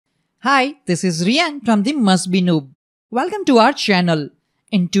Hi, this is Rian from the Must Be Noob. Welcome to our channel.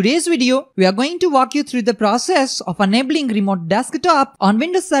 In today's video, we are going to walk you through the process of enabling remote desktop on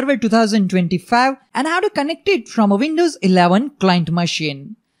Windows Server 2025 and how to connect it from a Windows 11 client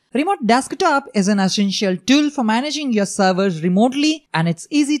machine. Remote desktop is an essential tool for managing your servers remotely, and it's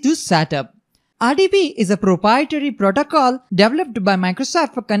easy to set up. RDP is a proprietary protocol developed by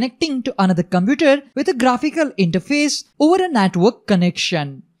Microsoft for connecting to another computer with a graphical interface over a network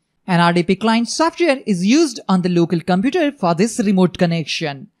connection. An RDP client software is used on the local computer for this remote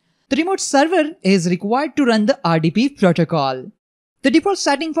connection. The remote server is required to run the RDP protocol. The default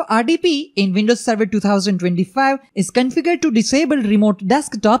setting for RDP in Windows Server 2025 is configured to disable remote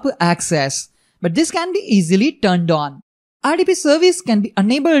desktop access, but this can be easily turned on. RDP service can be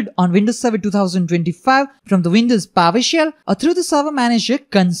enabled on Windows Server 2025 from the Windows PowerShell or through the Server Manager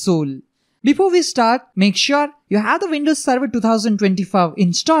console. Before we start, make sure you have the Windows Server 2025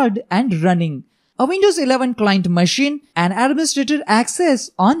 installed and running, a Windows 11 client machine, and administrator access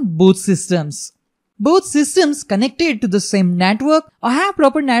on both systems. Both systems connected to the same network or have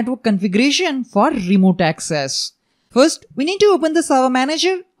proper network configuration for remote access. First, we need to open the Server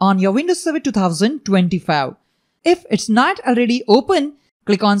Manager on your Windows Server 2025. If it's not already open,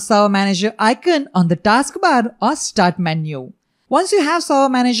 click on Server Manager icon on the taskbar or Start menu. Once you have Server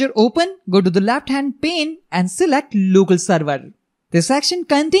Manager open, go to the left-hand pane and select Local Server. This section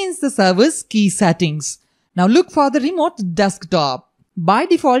contains the server's key settings. Now look for the Remote Desktop. By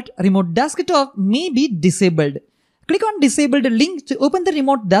default, Remote Desktop may be disabled. Click on Disabled link to open the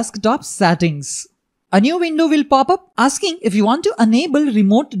Remote Desktop settings. A new window will pop up asking if you want to enable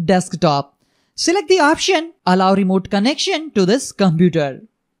Remote Desktop. Select the option Allow Remote Connection to this computer.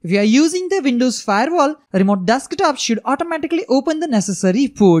 If you are using the Windows Firewall, Remote Desktop should automatically open the necessary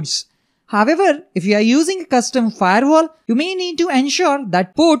ports. However, if you are using a custom firewall, you may need to ensure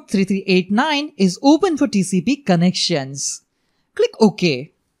that port 3389 is open for TCP connections. Click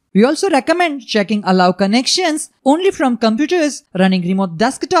OK. We also recommend checking Allow Connections only from computers running Remote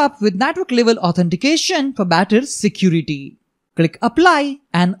Desktop with network level authentication for better security. Click Apply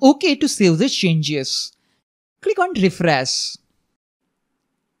and OK to save the changes. Click on Refresh.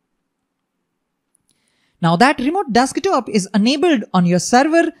 Now that Remote Desktop is enabled on your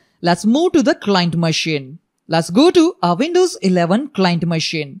server, let's move to the client machine. Let's go to our Windows 11 client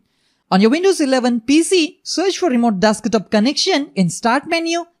machine. On your Windows 11 PC, search for Remote Desktop Connection in Start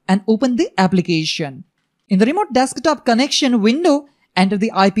menu and open the application. In the Remote Desktop Connection window, enter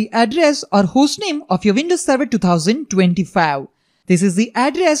the IP address or hostname of your Windows Server 2025. This is the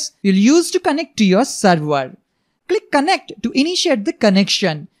address you'll use to connect to your server. Click Connect to initiate the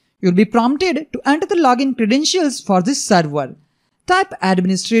connection. You'll be prompted to enter the login credentials for this server. Type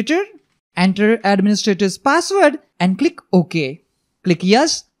administrator, enter administrator's password and click OK. Click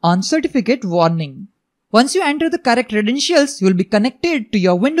Yes on certificate warning. Once you enter the correct credentials, you'll be connected to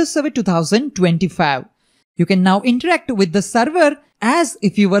your Windows Server 2025. You can now interact with the server as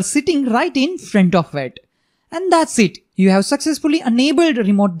if you were sitting right in front of it. And that's it. You have successfully enabled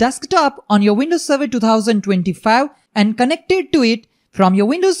Remote Desktop on your Windows Server 2025 and connected to it from your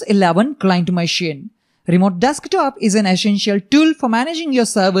Windows 11 client machine. Remote Desktop is an essential tool for managing your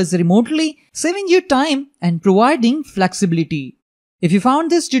servers remotely, saving you time and providing flexibility. If you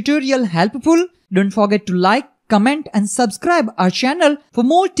found this tutorial helpful, don't forget to like, comment and subscribe our channel for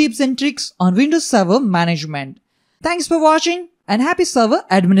more tips and tricks on Windows Server management. Thanks for watching and happy server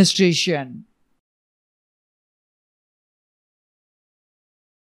administration.